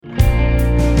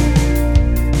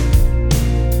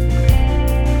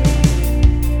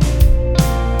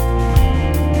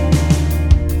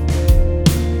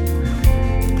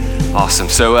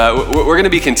So we're going to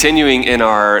be continuing in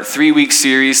our 3-week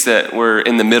series that we're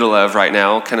in the middle of right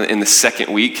now, kind of in the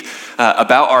second week,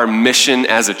 about our mission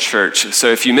as a church. So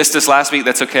if you missed us last week,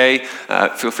 that's okay.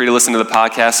 Feel free to listen to the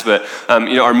podcast. But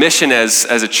our mission as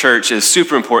a church is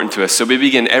super important to us. So we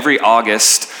begin every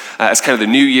August as kind of the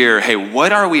new year. Hey,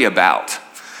 what are we about?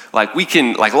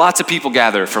 Lots of people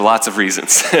gather for lots of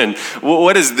reasons. And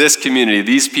what is this community,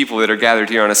 these people that are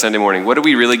gathered here on a Sunday morning, what are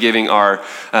we really giving our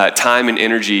time and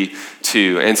energy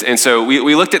to? And so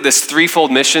we looked at this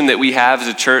threefold mission that we have as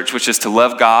a church, which is to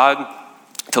love God,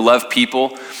 to love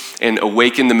people, and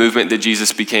awaken the movement that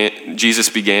Jesus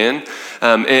began.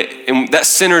 And that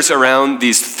centers around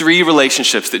these three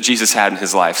relationships that Jesus had in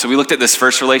his life. So we looked at this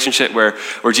first relationship where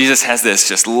Jesus has this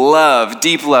just love,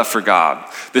 deep love for God,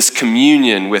 this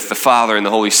communion with the Father and the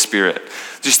Holy Spirit,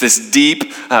 just this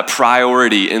deep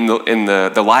priority in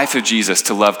the life of Jesus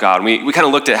to love God. And we kind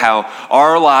of looked at how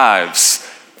our lives,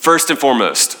 first and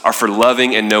foremost, are for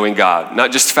loving and knowing God.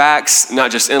 Not just facts, not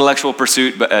just intellectual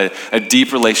pursuit, but a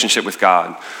deep relationship with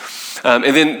God.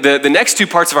 And then the next two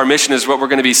parts of our mission is what we're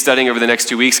going to be studying over the next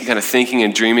 2 weeks and kind of thinking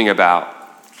and dreaming about.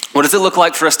 What does it look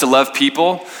like for us to love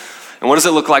people? And what does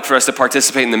it look like for us to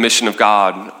participate in the mission of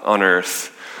God on earth?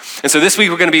 And so this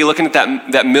week we're going to be looking at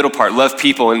that middle part, love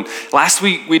people. And last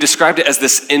week we described it as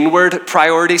this inward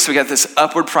priority. So we got this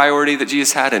upward priority that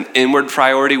Jesus had, an inward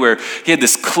priority where he had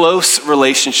this close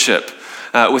relationship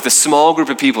with a small group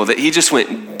of people that he just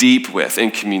went deep with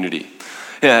in community.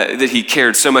 That he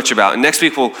cared so much about. And next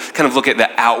week we'll kind of look at the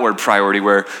outward priority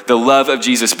where the love of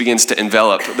Jesus begins to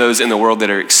envelop those in the world that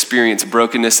are experiencing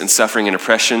brokenness and suffering and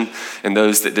oppression and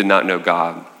those that did not know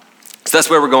God. So that's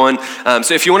where we're going.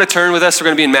 So if you want to turn with us, we're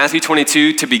going to be in Matthew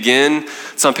 22 to begin.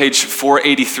 It's on page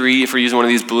 483. If we're using one of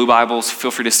these blue Bibles, feel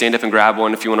free to stand up and grab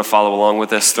one if you want to follow along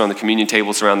with us. They're on the communion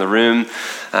tables around the room.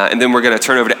 And then we're going to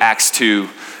turn over to Acts 2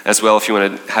 as well if you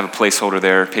want to have a placeholder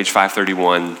there, page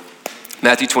 531.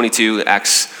 Matthew 22,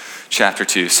 Acts chapter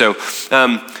 2. So, I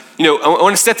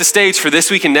want to set the stage for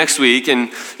this week and next week. And,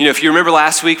 if you remember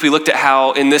last week, we looked at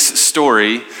how in this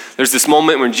story, there's this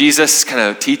moment when Jesus is kind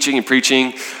of teaching and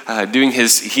preaching, doing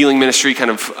his healing ministry kind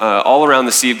of all around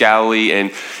the Sea of Galilee.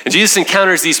 And Jesus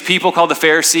encounters these people called the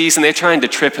Pharisees, and they're trying to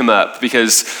trip him up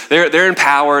because they're in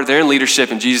power, they're in leadership,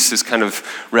 and Jesus is kind of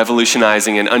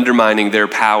revolutionizing and undermining their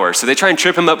power. So they try and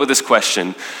trip him up with this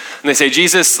question. And they say,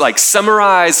 Jesus,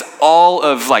 summarize all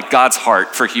of God's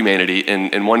heart for humanity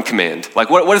in one command.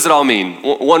 What does it all mean?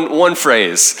 One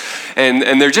phrase.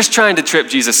 And they're just trying to trip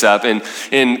Jesus up. And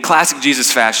in classic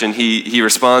Jesus fashion, he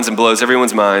responds and blows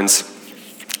everyone's minds.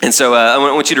 And so I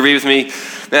want you to read with me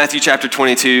Matthew chapter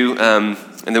 22, and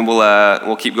then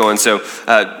we'll keep going. So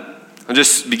I'll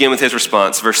just begin with his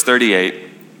response, verse 37.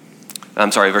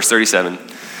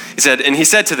 He said, and he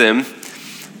said to them,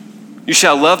 "You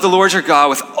shall love the Lord your God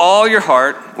with all your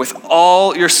heart, with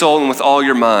all your soul, and with all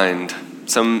your mind."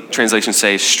 Some translations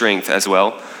say strength as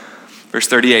well. Verse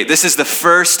 38, "This is the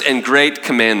first and great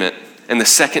commandment, and the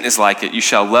second is like it. You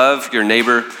shall love your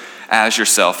neighbor as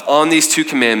yourself. On these two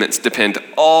commandments depend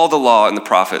all the law and the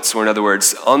prophets." Or in other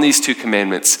words, on these two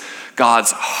commandments,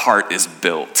 God's heart is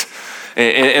built.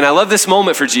 And I love this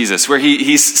moment for Jesus where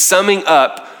he's summing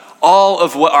up all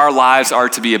of what our lives are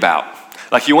to be about.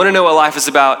 You want to know what life is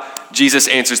about? Jesus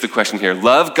answers the question here.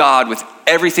 Love God with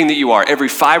everything that you are, every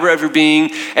fiber of your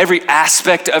being, every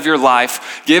aspect of your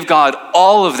life. Give God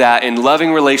all of that in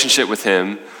loving relationship with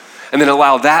him, and then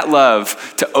allow that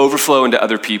love to overflow into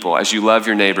other people as you love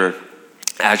your neighbor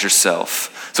as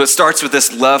yourself. So it starts with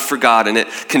this love for God, and it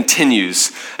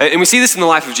continues. And we see this in the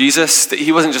life of Jesus, that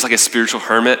he wasn't just a spiritual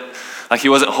hermit. He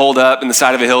wasn't holed up in the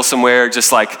side of a hill somewhere,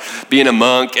 just being a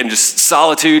monk and just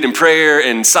solitude and prayer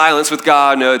and silence with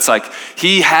God. No, it's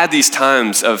he had these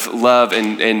times of love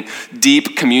and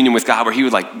deep communion with God where he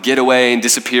would get away and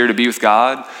disappear to be with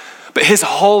God. But his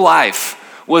whole life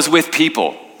was with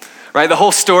people, right? The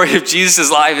whole story of Jesus'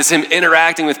 life is him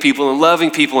interacting with people and loving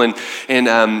people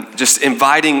and just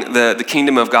inviting the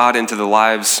kingdom of God into the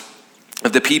lives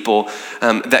of the people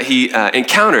that he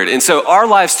encountered. And so our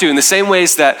lives too, in the same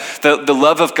ways that the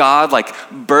love of God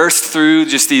burst through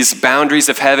just these boundaries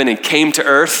of heaven and came to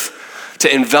earth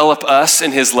to envelop us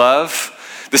in his love,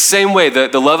 the same way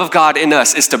the love of God in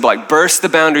us is to burst the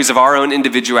boundaries of our own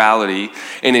individuality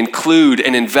and include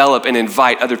and envelop and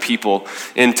invite other people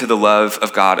into the love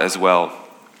of God as well.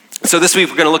 So this week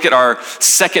we're going to look at our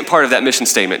second part of that mission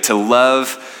statement, to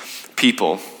love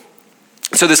people.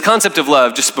 So this concept of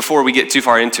love, just before we get too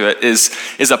far into it, is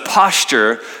a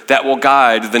posture that will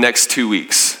guide the next 2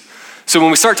 weeks. So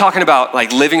when we start talking about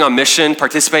living on mission,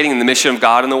 participating in the mission of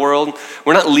God in the world,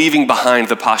 we're not leaving behind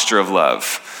the posture of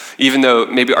love. even though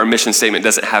maybe our mission statement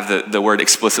doesn't have the word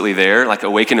explicitly there, like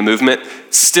awaken a movement,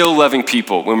 still loving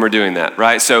people when we're doing that,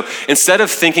 right? So instead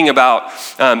of thinking about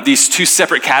these two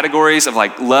separate categories of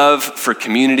like love for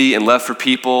community and love for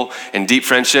people and deep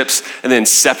friendships, and then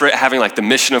separate having like the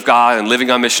mission of God and living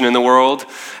on mission in the world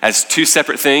as two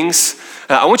separate things,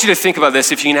 I want you to think about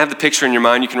this. If you can have the picture in your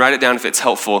mind, you can write it down if it's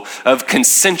helpful, of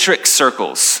concentric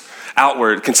circles,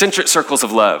 outward, concentric circles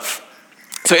of love.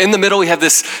 So in the middle, we have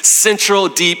this central,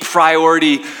 deep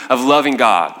priority of loving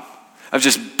God, of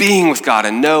just being with God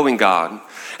and knowing God.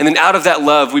 And then out of that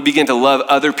love, we begin to love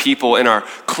other people in our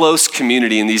close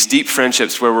community, in these deep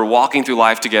friendships where we're walking through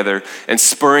life together and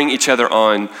spurring each other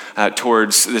on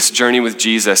towards this journey with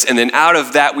Jesus. And then out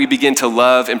of that, we begin to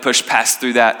love and push past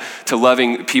through that to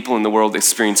loving people in the world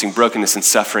experiencing brokenness and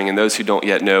suffering and those who don't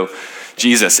yet know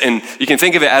Jesus. And you can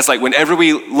think of it as like whenever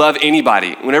we love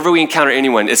anybody, whenever we encounter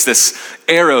anyone, it's this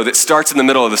arrow that starts in the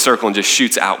middle of the circle and just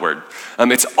shoots outward.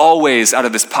 It's always out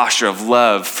of this posture of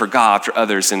love for God, for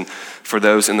others, and for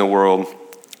those in the world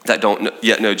that don't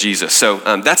yet know Jesus. So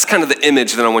that's kind of the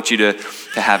image that I want you to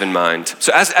have in mind.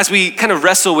 So as we kind of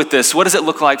wrestle with this, what does it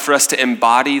look like for us to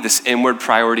embody this inward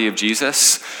priority of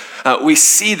Jesus? We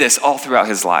see this all throughout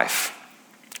his life.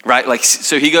 Right? Like,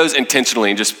 so he goes intentionally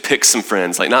and just picks some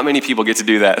friends. Like, not many people get to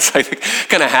do that. It's like, it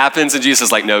kind of happens, and Jesus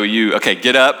is like, no, you, okay,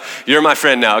 get up. You're my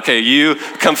friend now. Okay, you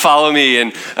come follow me.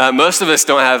 And most of us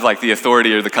don't have like the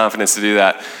authority or the confidence to do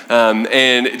that.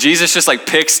 And Jesus just like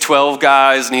picks 12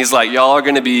 guys, and he's like, y'all are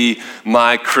going to be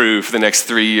my crew for the next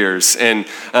 3 years. And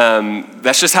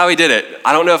that's just how he did it.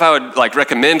 I don't know if I would like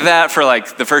recommend that for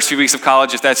like the first few weeks of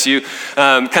college, if that's you.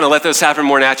 Kind of let those happen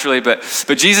more naturally. But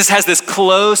Jesus has this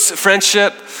close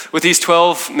friendship with these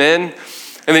 12 men.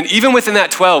 And then even within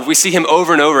that 12, we see him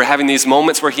over and over having these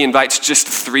moments where he invites just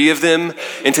 3 of them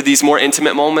into these more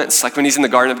intimate moments. Like when he's in the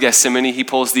Garden of Gethsemane, he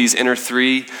pulls these inner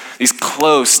 3, these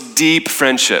close, deep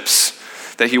friendships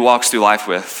that he walks through life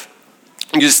with.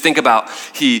 And you just think about,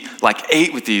 he like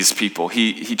ate with these people.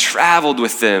 He traveled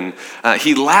with them.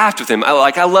 He laughed with them.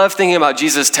 I love thinking about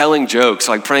Jesus telling jokes,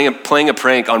 like playing a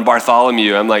prank on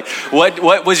Bartholomew. I'm like,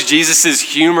 what was Jesus's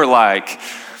humor like?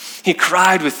 He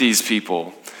cried with these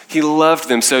people. He loved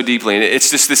them so deeply. And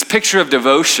it's just this picture of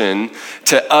devotion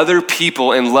to other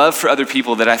people and love for other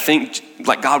people that I think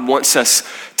like God wants us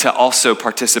to also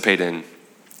participate in.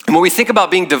 And when we think about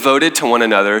being devoted to one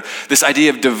another, this idea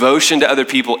of devotion to other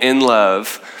people in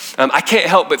love, I can't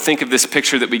help but think of this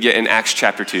picture that we get in Acts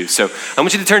chapter 2. So I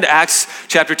want you to turn to Acts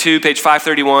chapter 2, page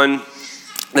 531.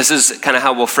 This is kind of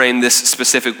how we'll frame this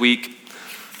specific week.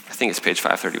 I think it's page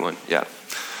 531, yeah.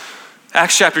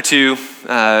 Acts chapter 2,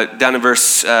 down in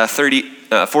verse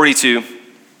 42.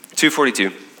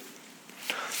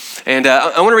 And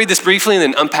I want to read this briefly and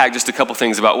then unpack just a couple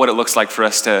things about what it looks like for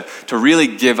us to really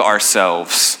give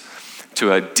ourselves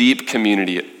to a deep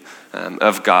community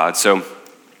of God. So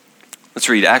let's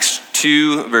read Acts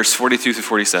 2, verse 42 through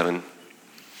 47.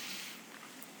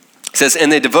 It says, "And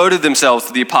they devoted themselves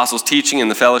to the apostles' teaching and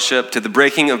the fellowship, to the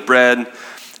breaking of bread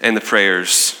and the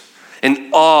prayers. And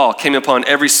awe came upon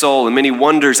every soul, and many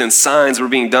wonders and signs were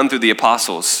being done through the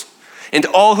apostles. And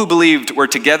all who believed were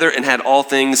together and had all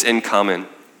things in common.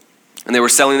 And they were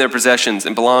selling their possessions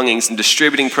and belongings and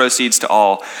distributing proceeds to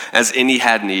all as any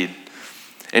had need.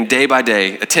 And day by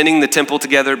day, attending the temple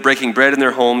together, breaking bread in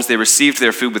their homes, they received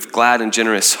their food with glad and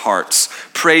generous hearts,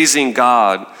 praising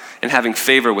God and having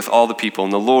favor with all the people.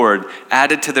 And the Lord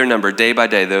added to their number day by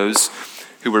day those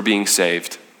who were being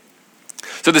saved."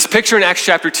 So this picture in Acts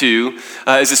chapter 2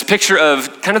 is this picture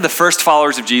of kind of the first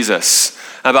followers of Jesus,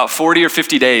 about 40 or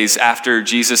 50 days after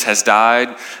Jesus has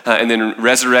died and then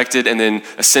resurrected and then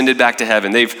ascended back to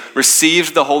heaven. They've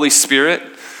received the Holy Spirit.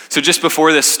 So just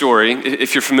before this story,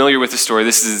 if you're familiar with the story,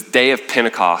 this is the day of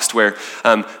Pentecost, where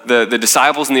the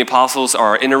disciples and the apostles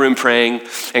are in a room praying,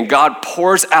 and God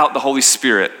pours out the Holy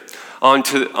Spirit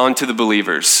onto the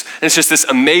believers. And it's just this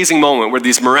amazing moment where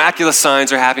these miraculous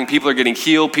signs are happening. People are getting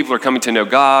healed. People are coming to know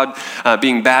God,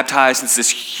 being baptized. It's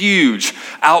this huge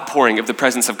outpouring of the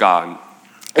presence of God.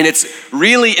 And it's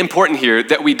really important here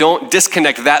that we don't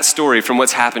disconnect that story from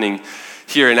what's happening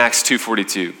here in Acts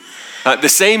 2:42. The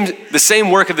same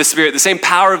work of the Spirit, the same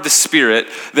power of the Spirit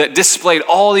that displayed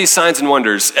all these signs and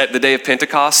wonders at the day of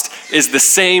Pentecost is the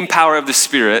same power of the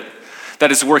Spirit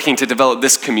that is working to develop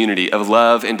this community of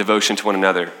love and devotion to one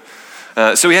another.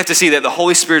 So we have to see that the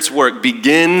Holy Spirit's work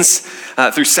begins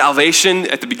through salvation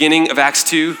at the beginning of Acts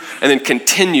 2 and then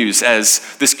continues as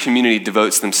this community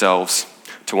devotes themselves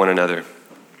to one another.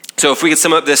 So if we could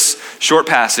sum up this short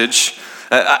passage,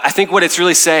 I think what it's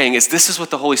really saying is this is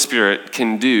what the Holy Spirit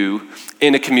can do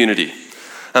in a community.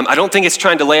 I don't think it's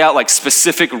trying to lay out like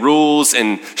specific rules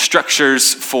and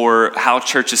structures for how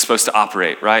church is supposed to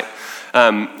operate, right?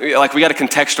 Like we got to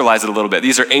contextualize it a little bit.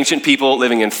 These are ancient people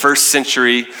living in first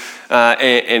century,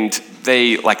 and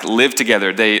they like live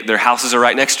together. Their houses are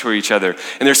right next to each other.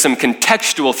 And there's some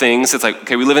contextual things. It's like,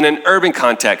 okay, we live in an urban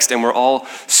context and we're all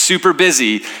super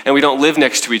busy and we don't live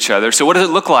next to each other. So what does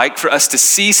it look like for us to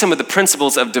see some of the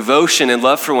principles of devotion and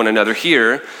love for one another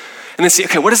here? And then see,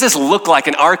 okay, what does this look like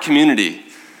in our community?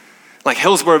 Like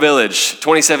Hillsboro Village,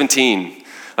 2017.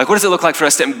 Like what does it look like for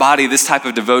us to embody this type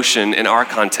of devotion in our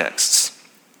contexts?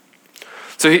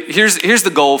 So here's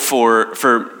the goal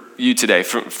for you today,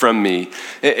 from me,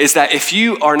 is that if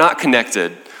you are not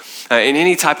connected in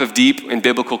any type of deep and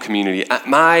biblical community,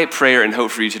 my prayer and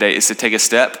hope for you today is to take a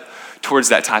step towards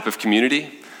that type of community.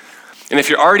 And if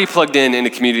you're already plugged in a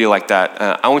community like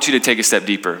that, I want you to take a step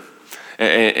deeper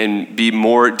and be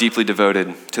more deeply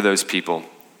devoted to those people.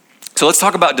 So let's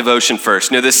talk about devotion first.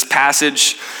 You know, this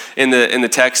passage in the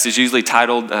text is usually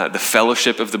titled the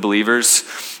fellowship of the believers,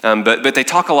 but they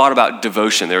talk a lot about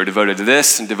devotion. They were devoted to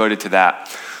this and devoted to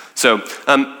that. So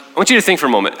I want you to think for a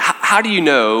moment, how do you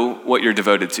know what you're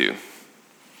devoted to?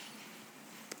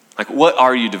 Like, what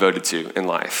are you devoted to in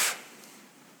life?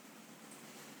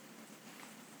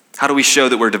 How do we show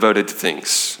that we're devoted to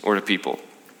things or to people?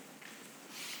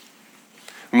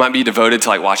 We might be devoted to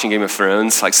like watching Game of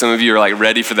Thrones. Like some of you are like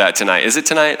ready for that tonight. Is it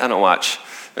tonight? I don't watch.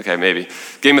 Okay, maybe.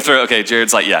 Game of Thrones, okay,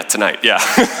 Jared's like, yeah, tonight, yeah.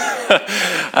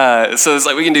 So it's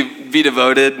like we can be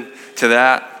devoted to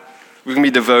that. We can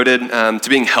be devoted to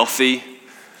being healthy,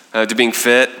 to being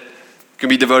fit. We can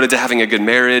be devoted to having a good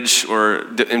marriage or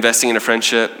investing in a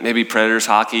friendship, maybe Predators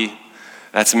hockey.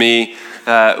 That's me.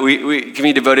 We can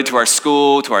be devoted to our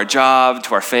school, to our job,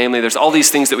 to our family. There's all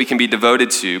these things that we can be devoted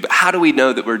to, but how do we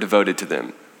know that we're devoted to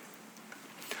them?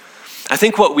 I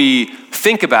think what we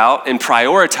think about and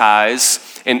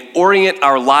prioritize and orient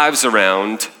our lives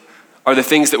around are the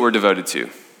things that we're devoted to.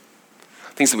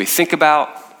 Things that we think about,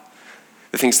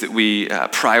 the things that we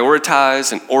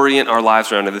prioritize and orient our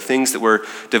lives around are the things that we're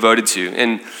devoted to.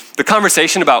 And the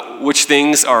conversation about which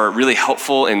things are really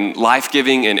helpful and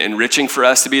life-giving and enriching for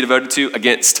us to be devoted to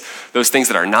against those things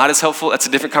that are not as helpful, that's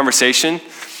a different conversation.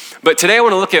 But today I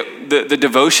want to look at the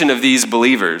devotion of these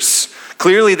believers.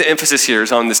 Clearly the emphasis here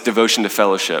is on this devotion to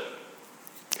fellowship.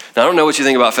 Now I don't know what you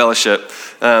think about fellowship,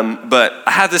 but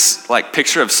I have this like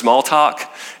picture of small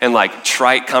talk and like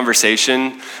trite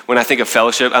conversation when I think of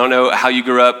fellowship. I don't know how you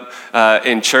grew up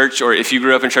in church or if you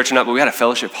grew up in church or not, but we had a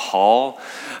fellowship hall.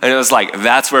 And it was like,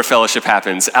 that's where fellowship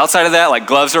happens. Outside of that, like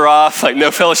gloves are off, like no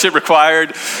fellowship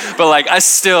required. But like I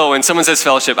still, when someone says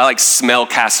fellowship, I like smell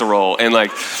casserole and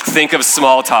like think of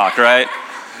small talk, right?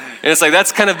 And it's like,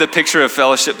 that's kind of the picture of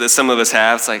fellowship that some of us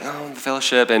have. It's like, oh, the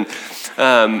fellowship. And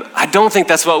I don't think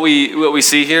that's what we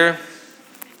see here.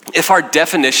 If our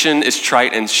definition is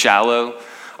trite and shallow,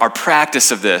 our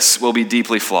practice of this will be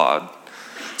deeply flawed.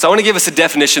 So I want to give us a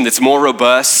definition that's more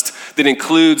robust, that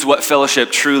includes what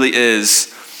fellowship truly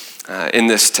is in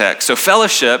this text. So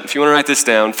fellowship, if you want to write this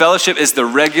down, fellowship is the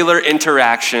regular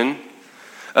interaction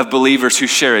of believers who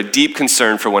share a deep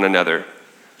concern for one another.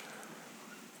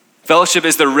 Fellowship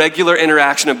is the regular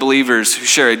interaction of believers who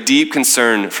share a deep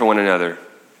concern for one another.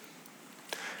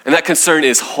 And that concern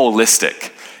is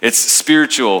holistic. It's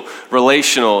spiritual,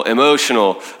 relational,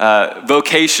 emotional,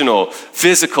 vocational,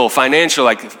 physical, financial,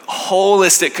 like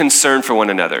holistic concern for one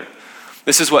another.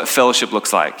 This is what fellowship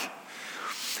looks like.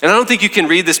 And I don't think you can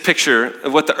read this picture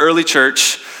of what the early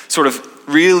church sort of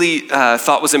really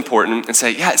thought was important and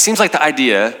say, yeah, it seems like the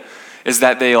idea is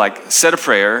that they like said a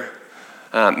prayer,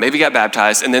 maybe got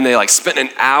baptized, and then they like spent an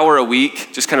hour a week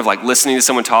just kind of like listening to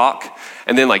someone talk,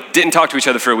 and then like didn't talk to each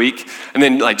other for a week, and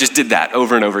then like just did that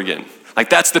over and over again. Like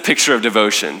that's the picture of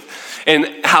devotion.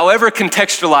 And however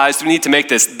contextualized we need to make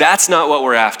this, that's not what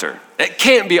we're after. It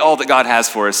can't be all that God has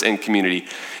for us in community.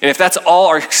 And if that's all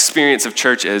our experience of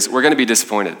church is, we're going to be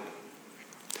disappointed.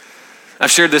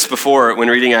 I've shared this before when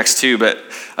reading Acts 2, but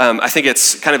I think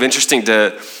it's kind of interesting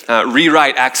to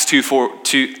rewrite Acts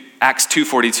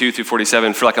 2:42 through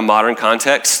 47 for like a modern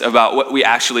context about what we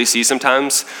actually see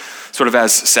sometimes, sort of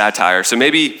as satire. So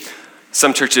maybe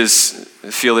some churches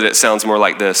feel that it sounds more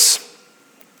like this.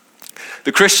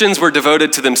 The Christians were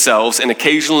devoted to themselves and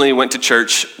occasionally went to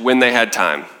church when they had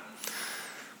time.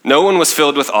 No one was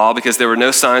filled with awe because there were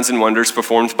no signs and wonders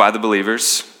performed by the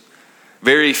believers.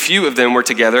 Very few of them were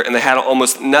together, and they had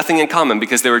almost nothing in common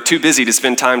because they were too busy to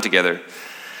spend time together.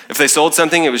 If they sold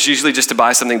something, it was usually just to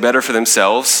buy something better for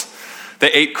themselves.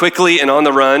 They ate quickly and on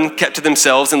the run, kept to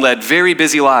themselves, and led very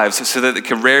busy lives so that they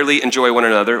could rarely enjoy one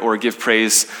another or give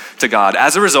praise to God.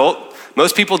 As a result,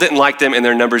 most people didn't like them and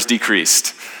their numbers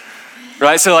decreased,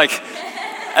 right? So like,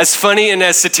 as funny and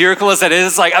as satirical as that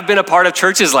is, like I've been a part of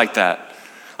churches like that.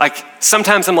 Like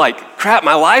sometimes I'm like, crap,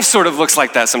 my life sort of looks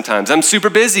like that sometimes. I'm super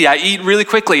busy, I eat really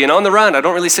quickly and on the run. I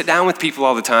don't really sit down with people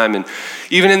all the time. And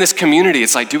even in this community,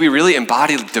 it's like, do we really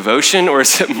embody devotion, or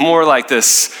is it more like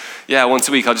this, once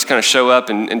a week I'll just kind of show up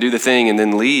and do the thing and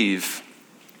then leave?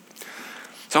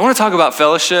 So I want to talk about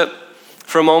fellowship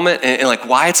for a moment and like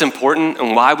why it's important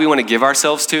and why we want to give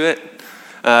ourselves to it.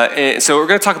 And so we're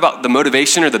going to talk about the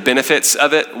motivation or the benefits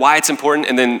of it, why it's important,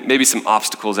 and then maybe some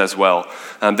obstacles as well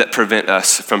that prevent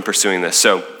us from pursuing this.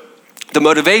 So the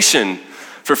motivation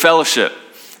for fellowship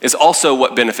is also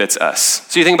what benefits us.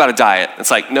 So you think about a diet.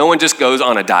 It's like no one just goes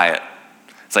on a diet.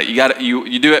 It's like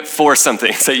you do it for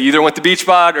something. So you either want the beach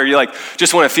bod, or you like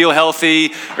just want to feel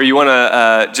healthy, or you want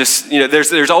to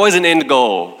there's always an end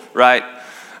goal, right?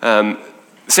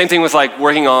 Same thing with like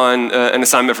working on an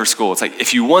assignment for school. It's like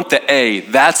if you want the A,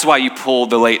 that's why you pull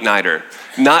the late nighter,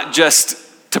 not just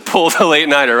to pull the late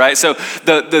nighter, right? So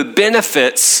the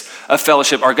benefits of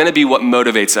fellowship are going to be what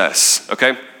motivates us,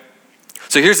 okay?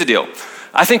 So here's the deal.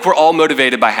 I think we're all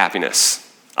motivated by happiness.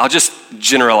 I'll just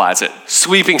generalize it.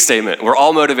 Sweeping statement. We're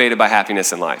all motivated by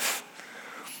happiness in life.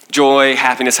 Joy,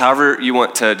 happiness, however you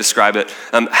want to describe it.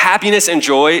 Happiness and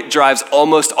joy drives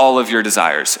almost all of your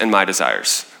desires and my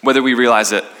desires, whether we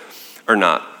realize it or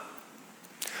not.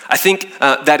 I think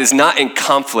that is not in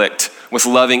conflict with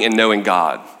loving and knowing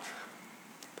God.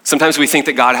 Sometimes we think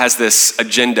that God has this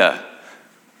agenda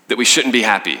that we shouldn't be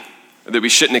happy, that we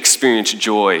shouldn't experience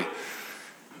joy.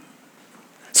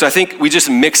 So I think we just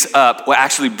mix up what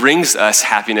actually brings us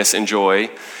happiness and joy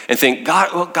and think,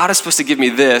 God is supposed to give me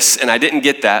this and I didn't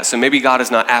get that, so maybe God is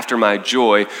not after my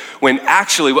joy, when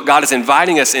actually what God is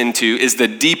inviting us into is the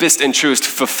deepest and truest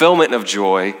fulfillment of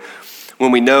joy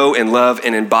when we know and love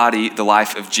and embody the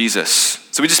life of Jesus.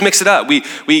 So we just mix it up.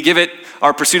 We give it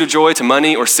our pursuit of joy to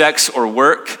money or sex or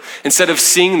work instead of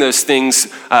seeing those things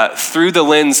through the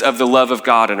lens of the love of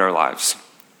God in our lives.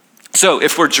 So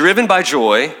if we're driven by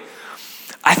joy,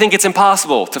 I think it's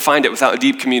impossible to find it without a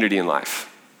deep community in life.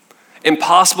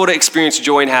 Impossible to experience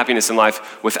joy and happiness in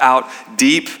life without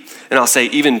deep, and I'll say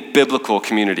even biblical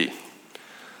community.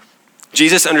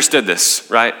 Jesus understood this,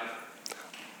 right?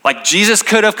 Like Jesus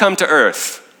could have come to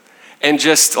earth and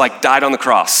just like died on the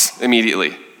cross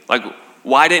immediately. Like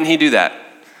why didn't he do that?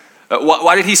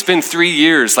 Why did he spend 3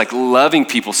 years like loving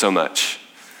people so much?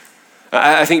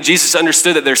 I think Jesus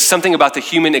understood that there's something about the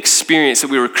human experience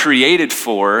that we were created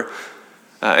for,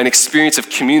 an experience of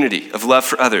community, of love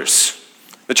for others.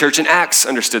 The church in Acts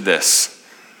understood this.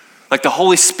 Like the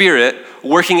Holy Spirit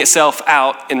working itself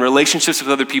out in relationships with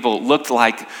other people looked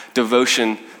like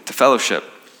devotion to fellowship.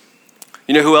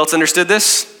 You know who else understood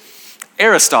this?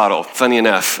 Aristotle, funny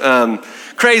enough.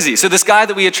 Crazy. So this guy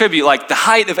that we attribute like the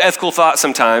height of ethical thought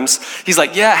sometimes, he's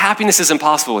like, happiness is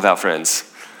impossible without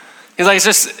friends. He's like,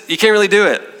 you can't really do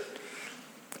it.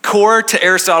 Core to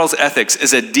Aristotle's ethics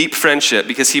is a deep friendship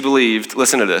because he believed,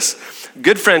 listen to this,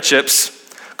 good friendships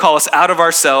call us out of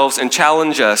ourselves and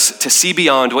challenge us to see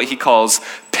beyond what he calls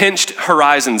pinched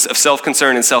horizons of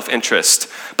self-concern and self-interest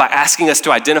by asking us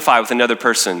to identify with another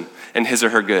person and his or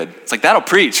her good. It's like, that'll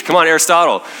preach. Come on,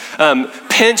 Aristotle.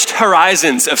 Pinched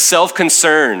horizons of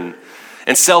self-concern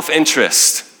and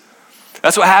self-interest.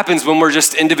 That's what happens when we're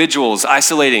just individuals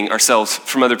isolating ourselves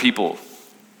from other people.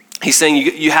 He's saying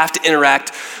you have to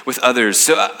interact with others.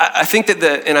 So I think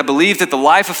that and I believe that the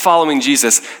life of following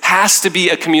Jesus has to be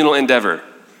a communal endeavor.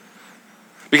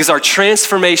 Because our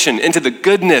transformation into the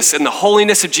goodness and the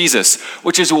holiness of Jesus,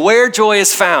 which is where joy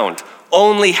is found,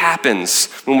 only happens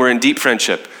when we're in deep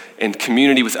friendship and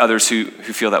community with others who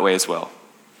feel that way as well.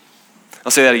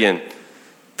 I'll say that again.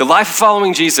 The life of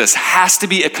following Jesus has to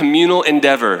be a communal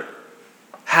endeavor.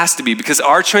 Has to be, because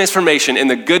our transformation in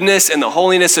the goodness and the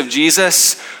holiness of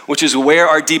Jesus, which is where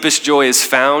our deepest joy is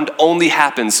found, only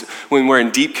happens when we're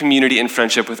in deep community and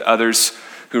friendship with others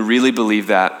who really believe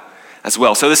that as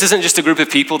well. So this isn't just a group of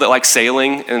people that like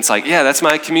sailing and it's like, that's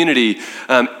my community.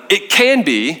 It can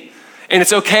be, and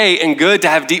it's okay and good to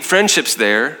have deep friendships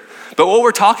there, but what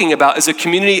we're talking about is a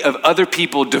community of other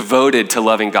people devoted to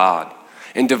loving God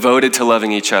and devoted to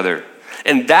loving each other.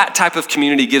 And that type of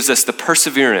community gives us the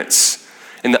perseverance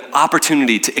and the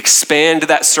opportunity to expand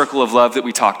that circle of love that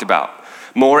we talked about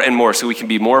more and more so we can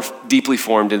be more deeply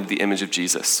formed into the image of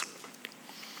Jesus.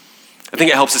 I think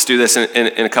it helps us do this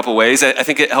in a couple ways. I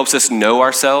think it helps us know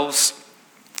ourselves.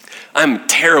 I'm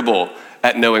terrible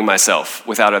at knowing myself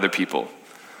without other people.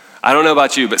 I don't know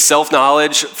about you, but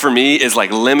self-knowledge for me is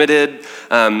like limited.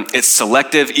 It's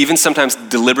selective, even sometimes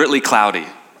deliberately cloudy.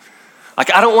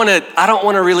 Like, I don't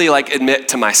want to really like admit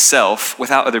to myself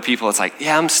without other people. It's like,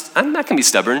 yeah, I'm not gonna be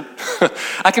stubborn.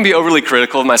 I can be overly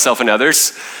critical of myself and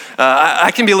others.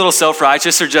 I can be a little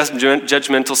self-righteous or just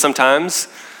judgmental sometimes.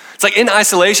 It's like in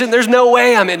isolation, there's no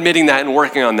way I'm admitting that and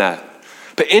working on that.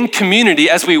 But in community,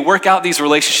 as we work out these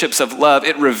relationships of love,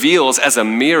 it reveals as a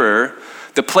mirror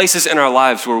the places in our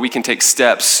lives where we can take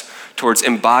steps towards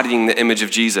embodying the image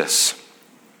of Jesus.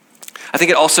 I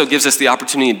think it also gives us the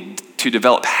opportunity to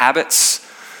develop habits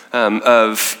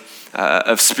of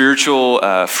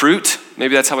spiritual fruit.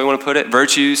 Maybe that's how we want to put it.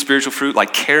 Virtue, spiritual fruit,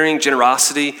 like caring,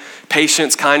 generosity,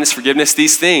 patience, kindness, forgiveness.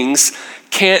 These things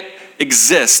can't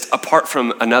exist apart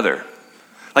from another.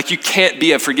 Like, you can't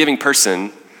be a forgiving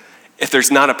person if there's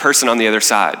not a person on the other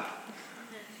side.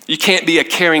 You can't be a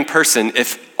caring person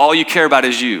if all you care about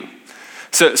is you.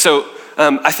 So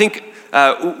I think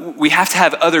we have to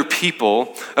have other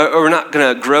people, or we're not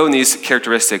going to grow in these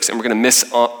characteristics, and we're going to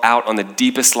miss out on the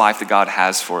deepest life that God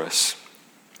has for us.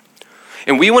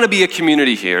 And we want to be a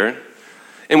community here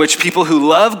in which people who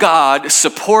love God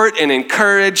support and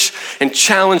encourage and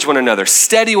challenge one another,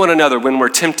 steady one another when we're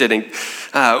tempted, and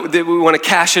we want to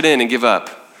cash it in and give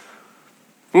up.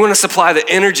 We want to supply the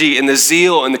energy and the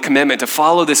zeal and the commitment to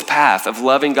follow this path of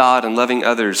loving God and loving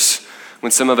others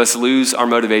when some of us lose our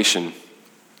motivation.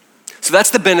 So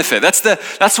that's the benefit.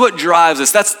 That's what drives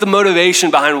us. That's the motivation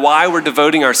behind why we're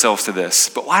devoting ourselves to this.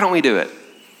 But why don't we do it?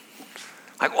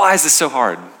 Like, why is this so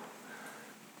hard?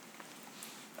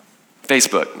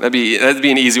 Facebook, that'd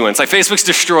be an easy one. It's like Facebook's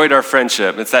destroyed our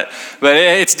friendship. But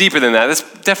it's deeper than that. That's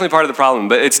definitely part of the problem,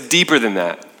 but it's deeper than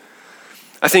that.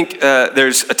 I think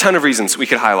there's a ton of reasons we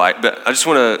could highlight, but I just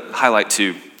want to highlight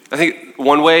two. I think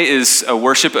one way is a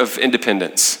worship of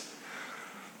independence.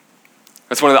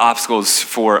 That's one of the obstacles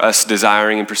for us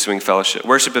desiring and pursuing fellowship,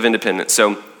 worship of independence.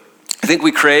 So I think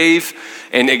we crave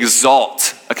and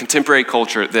exalt a contemporary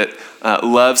culture that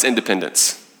loves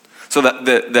independence. So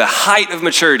the height of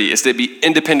maturity is to be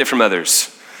independent from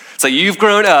others. It's like you've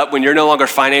grown up when you're no longer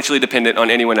financially dependent on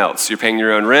anyone else. You're paying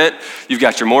your own rent, you've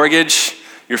got your mortgage,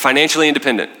 you're financially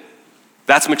independent.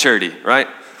 That's maturity, right?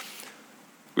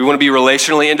 We want to be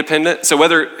relationally independent. So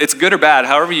whether it's good or bad,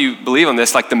 however you believe on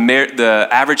this, like the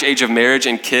average age of marriage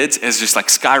and kids is just like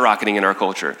skyrocketing in our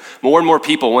culture. More and more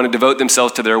people want to devote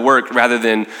themselves to their work rather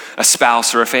than a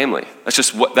spouse or a family.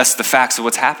 That's the facts of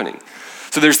what's happening.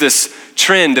 So there's this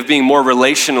trend of being more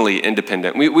relationally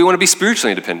independent. We want to be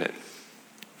spiritually independent.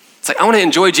 It's like, I want to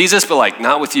enjoy Jesus, but like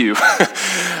not with you.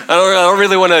 I don't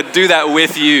really want to do that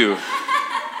with you.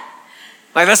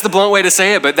 Like, that's the blunt way to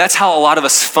say it, but that's how a lot of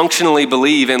us functionally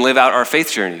believe and live out our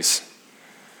faith journeys.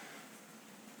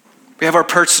 We have our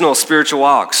personal spiritual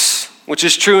walks, which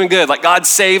is true and good. Like, God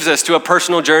saves us to a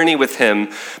personal journey with him.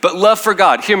 But love for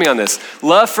God, hear me on this.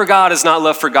 Love for God is not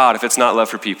love for God if it's not love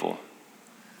for people.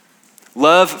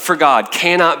 Love for God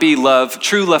cannot be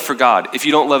true love for God if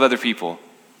you don't love other people.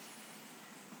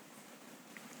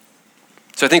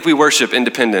 So I think we worship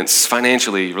independence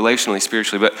financially, relationally,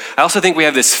 spiritually, but I also think we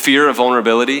have this fear of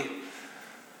vulnerability.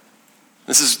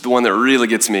 This is the one that really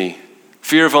gets me.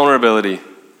 Fear of vulnerability.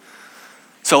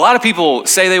 So a lot of people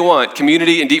say they want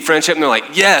community and deep friendship, and they're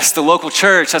like, yes, the local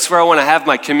church, that's where I want to have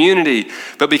my community.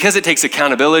 But because it takes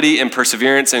accountability and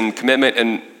perseverance and commitment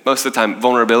and most of the time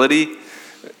vulnerability,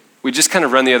 we just kind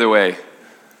of run the other way.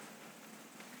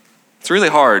 It's really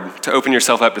hard to open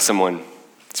yourself up to someone,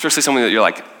 especially someone that you're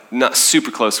like not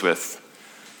super close with,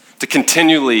 to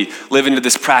continually live into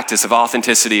this practice of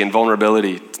authenticity and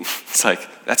vulnerability. It's like,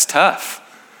 that's tough.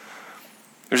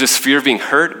 There's this fear of being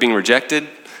hurt, being rejected,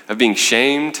 of being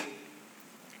shamed.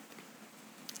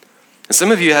 And some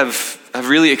of you have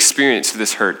really experienced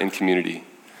this hurt in community.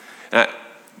 And I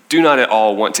do not at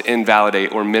all want to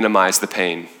invalidate or minimize the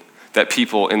pain that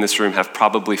people in this room have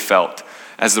probably felt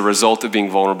as the result of being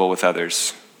vulnerable with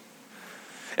others.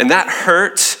 And that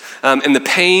hurt and the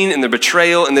pain and the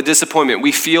betrayal and the disappointment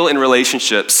we feel in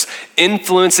relationships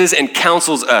influences and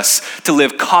counsels us to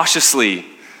live cautiously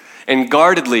and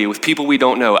guardedly with people we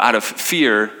don't know out of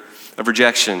fear of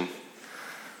rejection.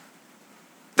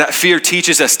 That fear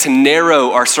teaches us to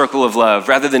narrow our circle of love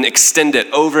rather than extend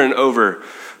it over and over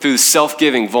through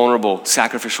self-giving, vulnerable,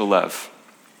 sacrificial love.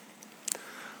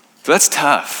 So that's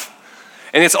tough.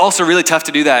 And it's also really tough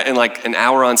to do that in like an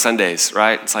hour on Sundays,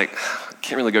 right? It's like,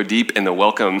 can't really go deep in the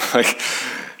welcome. Like,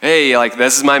 hey, like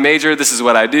this is my major, this is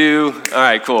what I do. All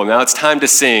right, cool. Now it's time to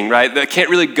sing, right? I can't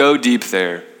really go deep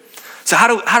there. So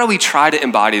how do we try to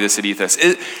embody this at Ethos?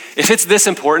 If it's this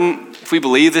important, if we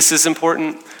believe this is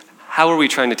important, how are we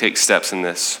trying to take steps in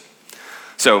this?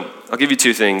 So I'll give you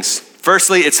two things.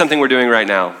 Firstly, it's something we're doing right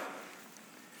now.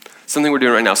 So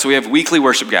we have weekly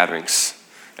worship gatherings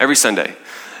every Sunday.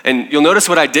 And you'll notice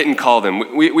what I didn't call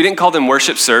them. We didn't call them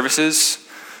worship services.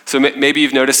 So maybe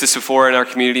you've noticed this before in our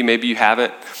community, maybe you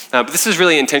haven't. But this is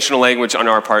really intentional language on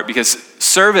our part because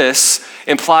service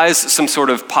implies some sort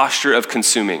of posture of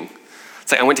consuming.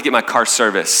 It's like, I went to get my car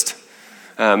serviced.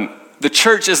 The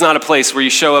church is not a place where you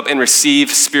show up and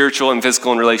receive spiritual and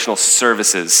physical and relational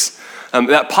services.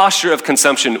 That posture of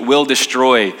consumption will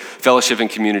destroy fellowship and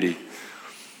community.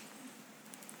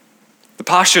 The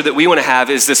posture that we want to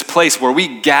have is this place where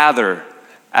we gather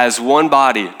as one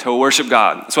body to worship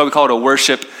God. That's why we call it a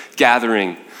worship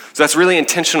gathering. So that's really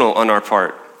intentional on our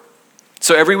part.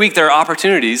 So every week there are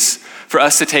opportunities for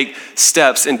us to take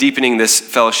steps in deepening this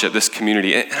fellowship, this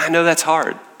community. And I know that's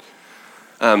hard.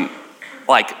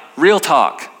 Like, real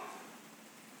talk.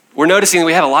 We're noticing that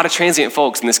we have a lot of transient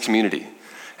folks in this community.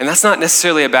 And that's not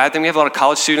necessarily a bad thing. We have a lot of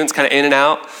college students kind of in and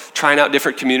out, trying out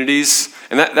different communities.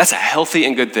 And that's a healthy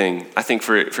and good thing, I think,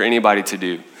 for anybody to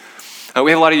do.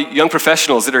 We have a lot of young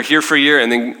professionals that are here for a year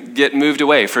and then get moved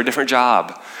away for a different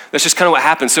job. That's just kind of what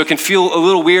happens. So it can feel a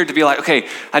little weird to be like, okay,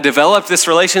 I developed this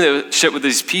relationship with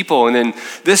these people and then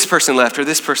this person left or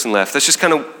this person left. That's just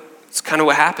kind of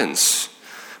what happens.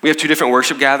 We have 2 different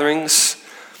worship gatherings.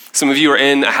 Some of you are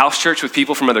in a house church with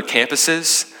people from other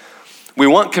campuses. We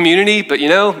want community, but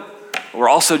we're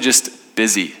also just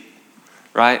busy,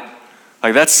 right?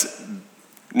 Like that's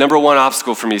number one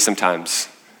obstacle for me sometimes.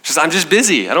 I'm just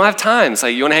busy. I don't have time. It's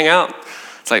like, you want to hang out?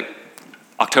 It's like,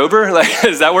 October? Like,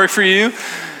 does that work for you?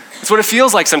 It's what it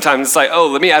feels like sometimes. It's like, oh,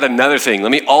 let me add another thing.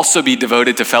 Let me also be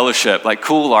devoted to fellowship. Like,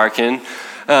 cool, Larkin.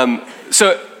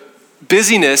 So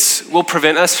busyness will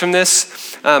prevent us from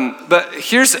this. But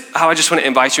here's how I just want to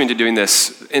invite you into doing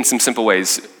this in some simple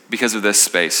ways because of this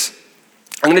space.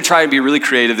 I'm going to try and be really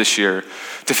creative this year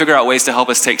to figure out ways to help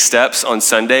us take steps on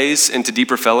Sundays into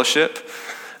deeper fellowship.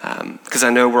 Because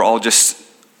I know we're all just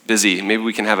busy. Maybe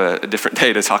we can have a different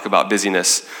day to talk about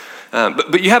busyness.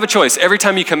 But you have a choice every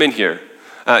time you come in here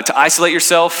to isolate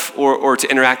yourself or to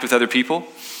interact with other people.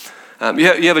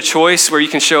 You have a choice where you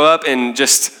can show up and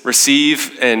just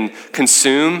receive and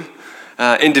consume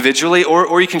individually,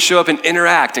 or you can show up and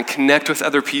interact and connect with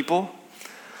other people.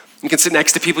 You can sit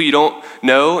next to people you don't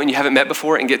know and you haven't met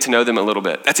before and get to know them a little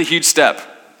bit. That's a huge step.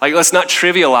 Like, let's not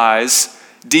trivialize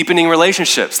deepening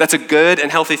relationships. That's a good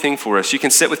and healthy thing for us. You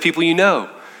can sit with people you know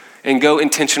and go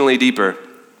intentionally deeper.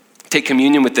 Take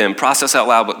communion with them. Process out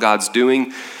loud what God's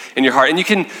doing in your heart. And you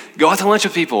can go out to lunch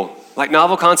with people. Like,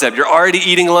 novel concept. You're already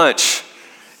eating lunch.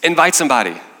 Invite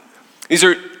somebody. These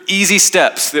are easy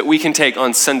steps that we can take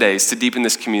on Sundays to deepen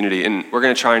this community. And we're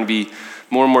going to try and be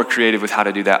more and more creative with how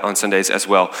to do that on Sundays as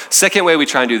well. Second way we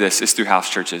try and do this is through house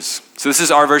churches. So this is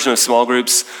our version of small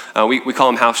groups. We call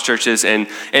them house churches. And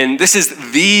this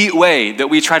is the way that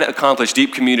we try to accomplish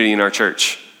deep community in our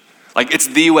church. Like, it's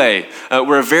the way.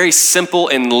 We're a very simple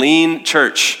and lean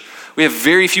church. We have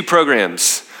very few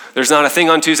programs. There's not a thing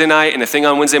on Tuesday night and a thing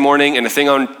on Wednesday morning and a thing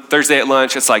on Thursday at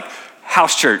lunch. It's like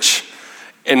house church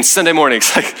and Sunday mornings.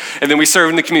 And then we serve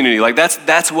in the community. Like,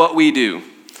 that's what we do.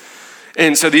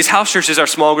 And so these house churches are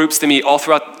small groups that meet all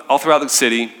throughout the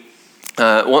city,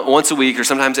 once a week or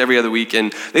sometimes every other week,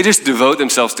 and they just devote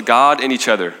themselves to God and each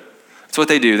other. That's what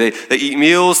they do. They eat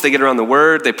meals, they get around the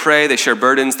word, they pray, they share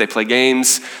burdens, they play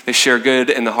games, they share good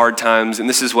and the hard times, and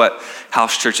this is what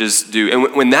house churches do.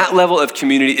 And when that level of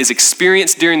community is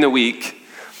experienced during the week,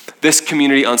 this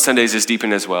community on Sundays is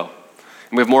deepened as well.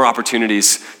 And we have more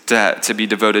opportunities to be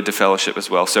devoted to fellowship as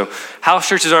well. So house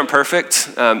churches aren't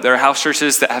perfect. There are house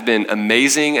churches that have been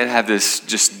amazing and have this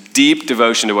just deep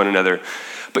devotion to one another.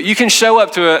 But you can show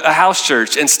up to a house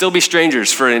church and still be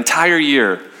strangers for an entire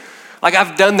year. Like,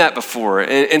 I've done that before.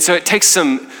 And so it takes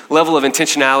some level of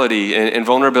intentionality and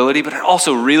vulnerability, but it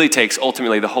also really takes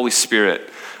ultimately the Holy Spirit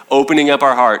opening up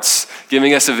our hearts,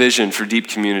 giving us a vision for deep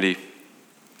community.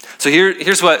 So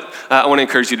here's what I want to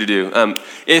encourage you to do.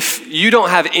 If you don't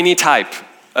have any type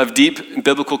of deep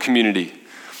biblical community,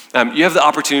 you have the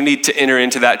opportunity to enter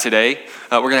into that today.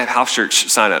 We're going to have house church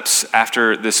signups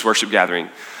after this worship gathering.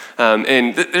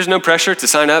 And there's no pressure to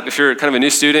sign up if you're kind of a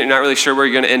new student, you're not really sure where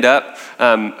you're going to end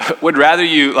up. Would rather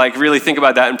you really think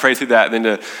about that and pray through that than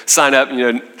to sign up,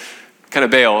 kind of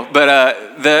bail.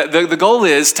 But the goal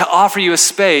is to offer you a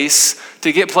space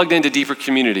to get plugged into deeper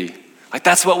community. Like,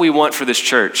 that's what we want for this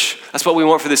church. That's what we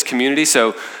want for this community.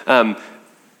 So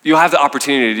you'll have the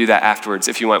opportunity to do that afterwards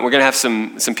if you want. We're going to have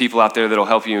some people out there that'll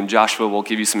help you, and Joshua will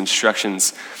give you some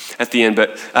instructions at the end.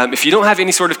 But if you don't have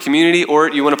any sort of community or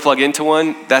you want to plug into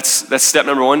one, that's step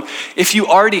number one. If you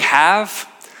already have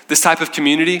this type of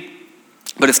community,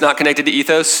 but it's not connected to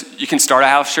Ethos, you can start a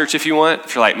house church if you want.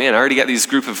 If you're like, man, I already got these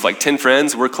group of 10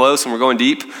 friends, we're close and we're going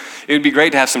deep, it would be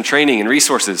great to have some training and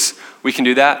resources. We can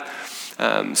do that.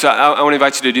 So I want to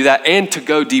invite you to do that and to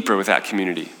go deeper with that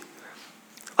community.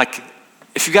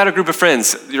 If you've got a group of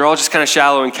friends, you're all just kind of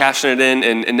shallow and cashing it in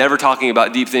and never talking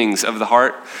about deep things of the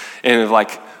heart and of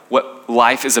what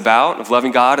life is about, of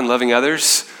loving God and loving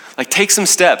others, take some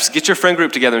steps. Get your friend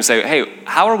group together and say, hey,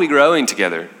 how are we growing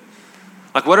together?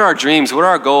 What are our dreams? What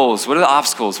are our goals? What are the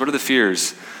obstacles? What are the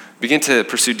fears? Begin to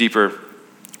pursue deeper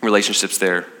relationships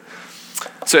there.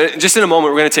 So just in a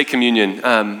moment, we're going to take communion.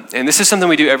 And this is something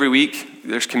we do every week.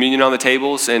 There's communion on the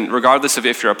tables. And regardless of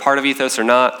if you're a part of Ethos or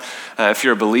not, if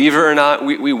you're a believer or not,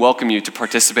 we welcome you to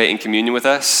participate in communion with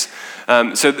us.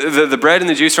 So the bread and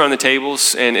the juice are on the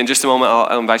tables. And in just a moment,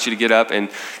 I'll invite you to get up. And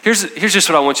here's just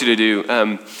what I want you to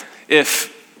do.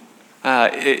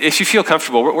 If you feel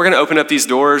comfortable, we're going to open up these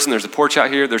doors, and there's a porch out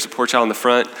here. There's a porch out on the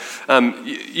front.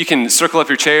 You can circle up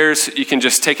your chairs. You can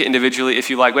just take it individually if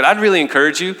you like. But I'd really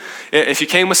encourage you, if you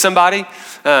came with somebody,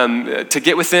 to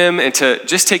get with them and to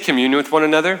just take communion with one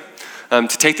another, to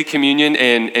take the communion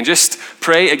and just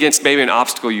pray against maybe an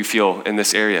obstacle you feel in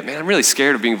this area. Man, I'm really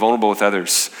scared of being vulnerable with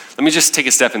others. Let me just take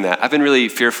a step in that. I've been really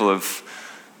fearful of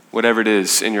whatever it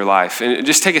is in your life. And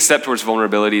just take a step towards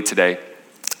vulnerability today.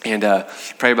 And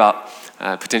pray about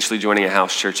potentially joining a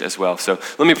house church as well. So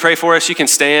let me pray for us. You can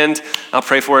stand. I'll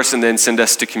pray for us and then send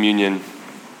us to communion.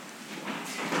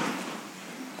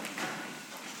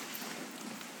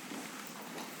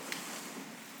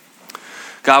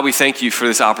 God, we thank you for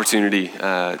this opportunity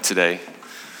today,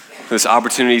 for this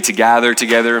opportunity to gather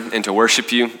together and to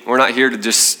worship you. We're not here to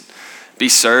just be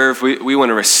served. We want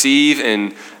to receive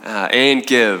and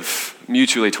give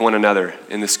mutually to one another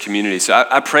in this community. So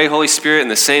I pray, Holy Spirit, in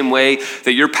the same way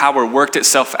that your power worked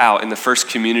itself out in the first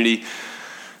community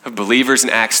of believers in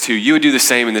Acts 2, you would do the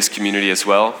same in this community as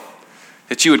well.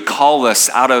 That you would call us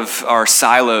out of our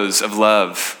silos of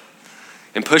love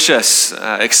and push us,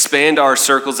 expand our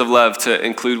circles of love to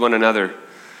include one another,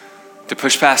 to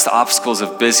push past the obstacles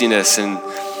of busyness and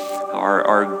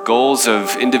our goals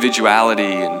of individuality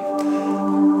and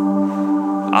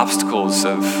obstacles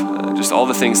of just all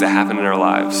the things that happen in our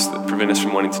lives that prevent us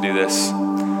from wanting to do this.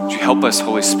 Would you help us,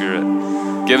 Holy Spirit?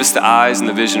 Give us the eyes and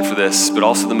the vision for this, but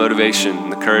also the motivation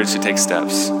and the courage to take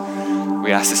steps.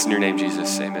 We ask this in your name,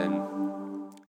 Jesus. Amen.